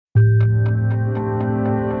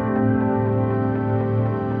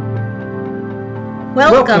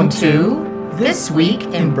Welcome to This Week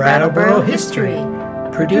in Brattleboro History,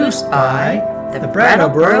 produced by the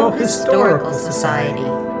Brattleboro Historical Society.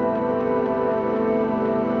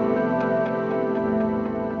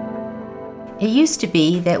 It used to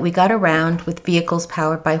be that we got around with vehicles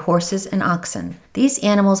powered by horses and oxen. These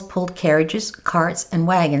animals pulled carriages, carts, and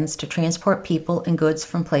wagons to transport people and goods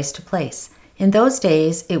from place to place. In those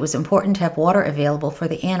days, it was important to have water available for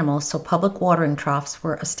the animals, so public watering troughs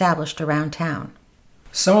were established around town.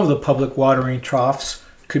 Some of the public watering troughs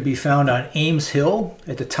could be found on Ames Hill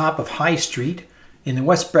at the top of High Street, in the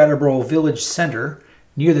West Brattleboro Village Center,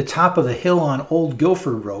 near the top of the hill on Old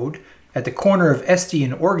Guilford Road, at the corner of Estey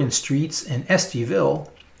and Oregon Streets in Esteyville,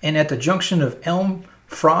 and at the junction of Elm,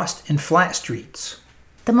 Frost, and Flat Streets.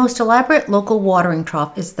 The most elaborate local watering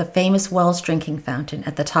trough is the famous Wells Drinking Fountain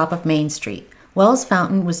at the top of Main Street. Wells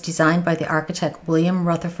Fountain was designed by the architect William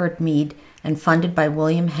Rutherford Mead and funded by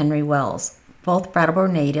William Henry Wells, both Brattleboro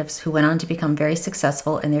natives who went on to become very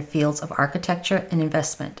successful in their fields of architecture and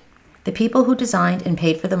investment. The people who designed and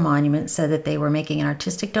paid for the monument said that they were making an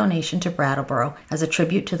artistic donation to Brattleboro as a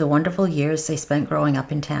tribute to the wonderful years they spent growing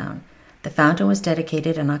up in town. The fountain was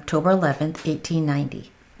dedicated on October 11,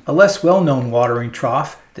 1890. A less well-known watering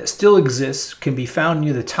trough that still exists can be found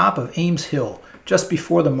near the top of Ames Hill, just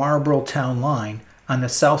before the Marlboro town line, on the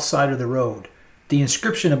south side of the road. The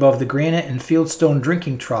inscription above the granite and fieldstone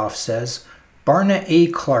drinking trough says, Barna A.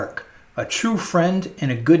 Clark, a true friend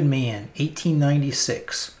and a good man,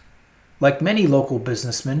 1896. Like many local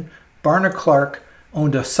businessmen, Barna Clark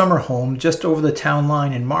owned a summer home just over the town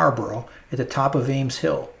line in Marlboro at the top of Ames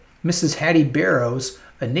Hill. Mrs. Hattie Barrows,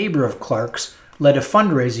 a neighbor of Clark's, led a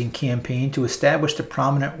fundraising campaign to establish the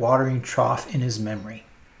prominent watering trough in his memory.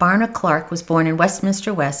 Barna Clark was born in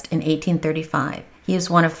Westminster West in 1835. He is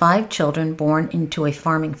one of 5 children born into a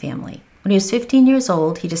farming family. When he was 15 years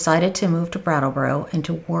old, he decided to move to Brattleboro and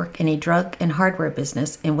to work in a drug and hardware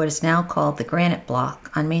business in what is now called the Granite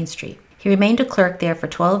Block on Main Street. He remained a clerk there for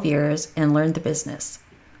 12 years and learned the business.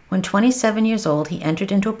 When 27 years old, he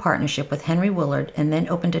entered into a partnership with Henry Willard and then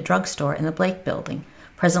opened a drugstore in the Blake Building,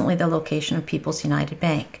 presently the location of People's United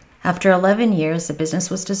Bank. After 11 years, the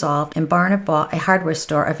business was dissolved and Barna bought a hardware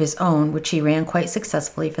store of his own, which he ran quite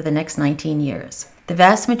successfully for the next 19 years. The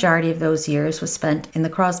vast majority of those years was spent in the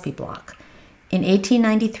Crosby Block. In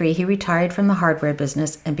 1893, he retired from the hardware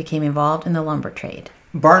business and became involved in the lumber trade.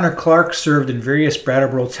 Barna Clark served in various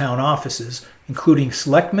Brattleboro town offices, including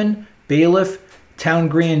selectman, bailiff, town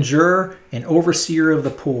grand juror, and overseer of the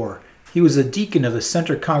poor. He was a deacon of the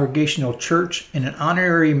Center Congregational Church and an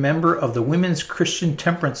honorary member of the Women's Christian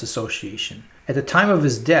Temperance Association. At the time of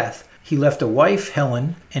his death, he left a wife,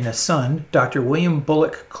 Helen, and a son, Dr. William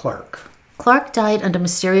Bullock Clark. Clark died under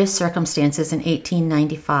mysterious circumstances in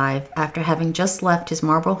 1895 after having just left his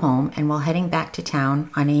Marlboro home and while heading back to town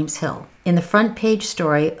on Ames Hill. In the front page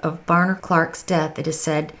story of Barna Clark's death, it is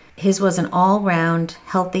said, his was an all-round,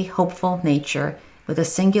 healthy, hopeful nature with a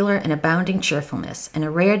singular and abounding cheerfulness and a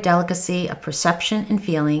rare delicacy of perception and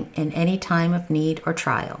feeling in any time of need or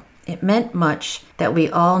trial. It meant much that we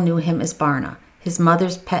all knew him as Barna, his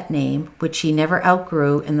mother's pet name, which he never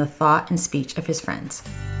outgrew in the thought and speech of his friends.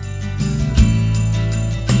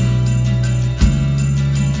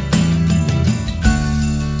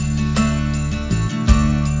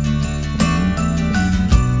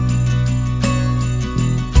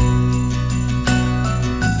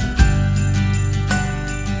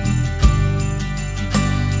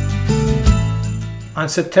 On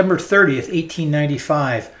September 30th,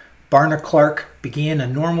 1895, Barna Clark began a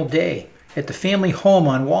normal day. At the family home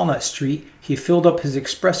on Walnut Street, he filled up his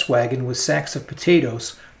express wagon with sacks of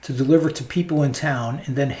potatoes to deliver to people in town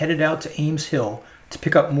and then headed out to Ames Hill to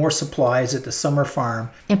pick up more supplies at the summer farm.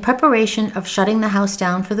 In preparation of shutting the house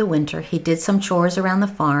down for the winter, he did some chores around the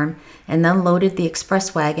farm and then loaded the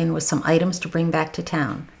express wagon with some items to bring back to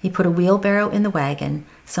town. He put a wheelbarrow in the wagon,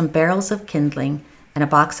 some barrels of kindling, and a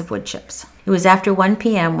box of wood chips. It was after 1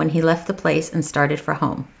 p.m. when he left the place and started for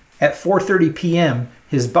home. At 4:30 p.m.,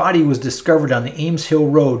 his body was discovered on the Ames Hill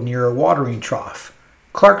Road near a watering trough.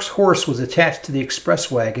 Clark's horse was attached to the express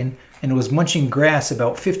wagon and was munching grass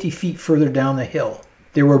about 50 feet further down the hill.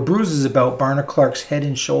 There were bruises about Barna Clark's head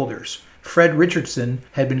and shoulders. Fred Richardson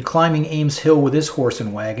had been climbing Ames Hill with his horse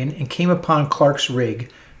and wagon and came upon Clark's rig,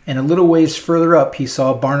 and a little ways further up he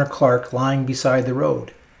saw Barna Clark lying beside the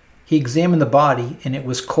road. He examined the body, and it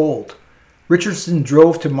was cold. Richardson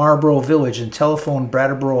drove to Marlboro Village and telephoned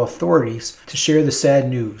Brattleboro authorities to share the sad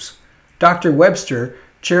news. Dr. Webster,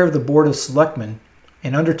 chair of the Board of Selectmen,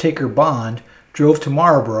 and Undertaker Bond drove to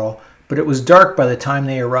Marlboro, but it was dark by the time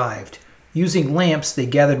they arrived. Using lamps, they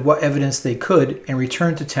gathered what evidence they could and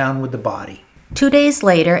returned to town with the body. 2 days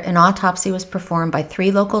later, an autopsy was performed by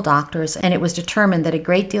 3 local doctors, and it was determined that a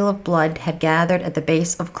great deal of blood had gathered at the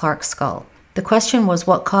base of Clark's skull. The question was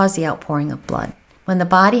what caused the outpouring of blood. When the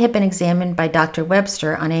body had been examined by Dr.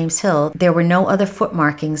 Webster on Ames Hill, there were no other foot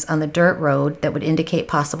markings on the dirt road that would indicate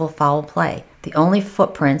possible foul play. The only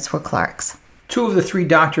footprints were Clark's. 2 of the 3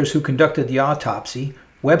 doctors who conducted the autopsy,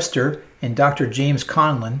 Webster and Dr. James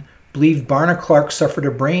Conlon, believed Barna Clark suffered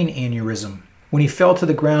a brain aneurysm. When he fell to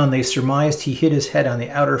the ground, they surmised he hit his head on the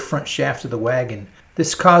outer front shaft of the wagon.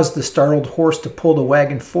 This caused the startled horse to pull the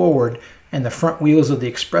wagon forward, and the front wheels of the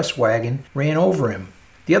express wagon ran over him.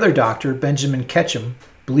 The other doctor, Benjamin Ketchum,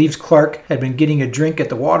 believes Clark had been getting a drink at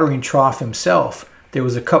the watering trough himself. There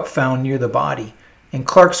was a cup found near the body, and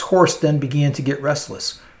Clark's horse then began to get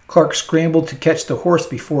restless. Clark scrambled to catch the horse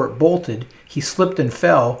before it bolted. He slipped and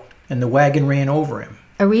fell, and the wagon ran over him.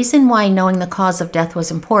 A reason why knowing the cause of death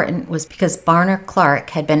was important was because Barna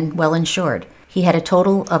Clark had been well insured. He had a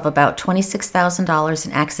total of about $26,000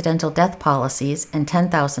 in accidental death policies and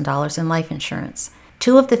 $10,000 in life insurance.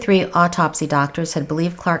 2 of the 3 autopsy doctors had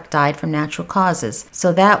believed Clark died from natural causes,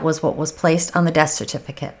 so that was what was placed on the death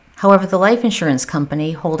certificate. However, the life insurance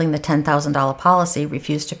company holding the $10,000 policy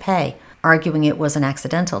refused to pay, arguing it was an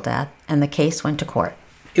accidental death, and the case went to court.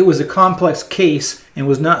 It was a complex case and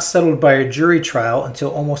was not settled by a jury trial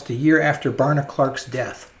until almost a year after Barna Clark's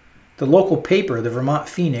death. The local paper, the Vermont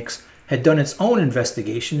Phoenix, had done its own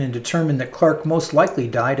investigation and determined that Clark most likely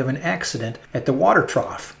died of an accident at the water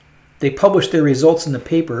trough. They published their results in the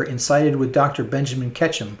paper and sided with Dr. Benjamin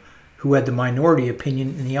Ketchum, who had the minority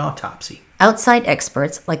opinion in the autopsy. Outside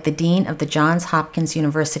experts, like the dean of the Johns Hopkins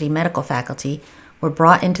University Medical Faculty, were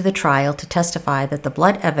brought into the trial to testify that the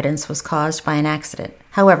blood evidence was caused by an accident.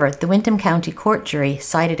 However, the Windham County Court jury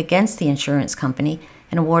sided against the insurance company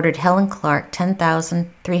and awarded Helen Clark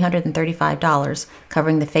 $10,335,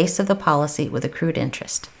 covering the face of the policy with accrued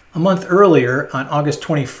interest. A month earlier, on August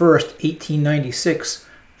 21, 1896,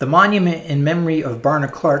 the monument in memory of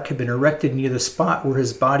Barna Clark had been erected near the spot where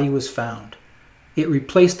his body was found. It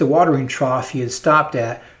replaced the watering trough he had stopped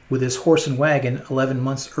at with his horse and wagon 11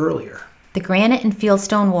 months earlier. The granite and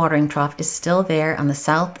fieldstone watering trough is still there on the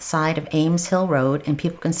south side of Ames Hill Road, and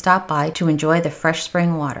people can stop by to enjoy the fresh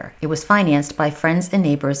spring water. It was financed by friends and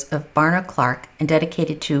neighbors of Barna Clark and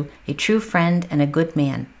dedicated to a true friend and a good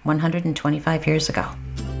man 125 years ago.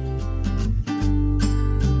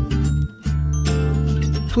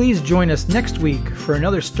 Please join us next week for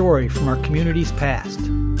another story from our community's past.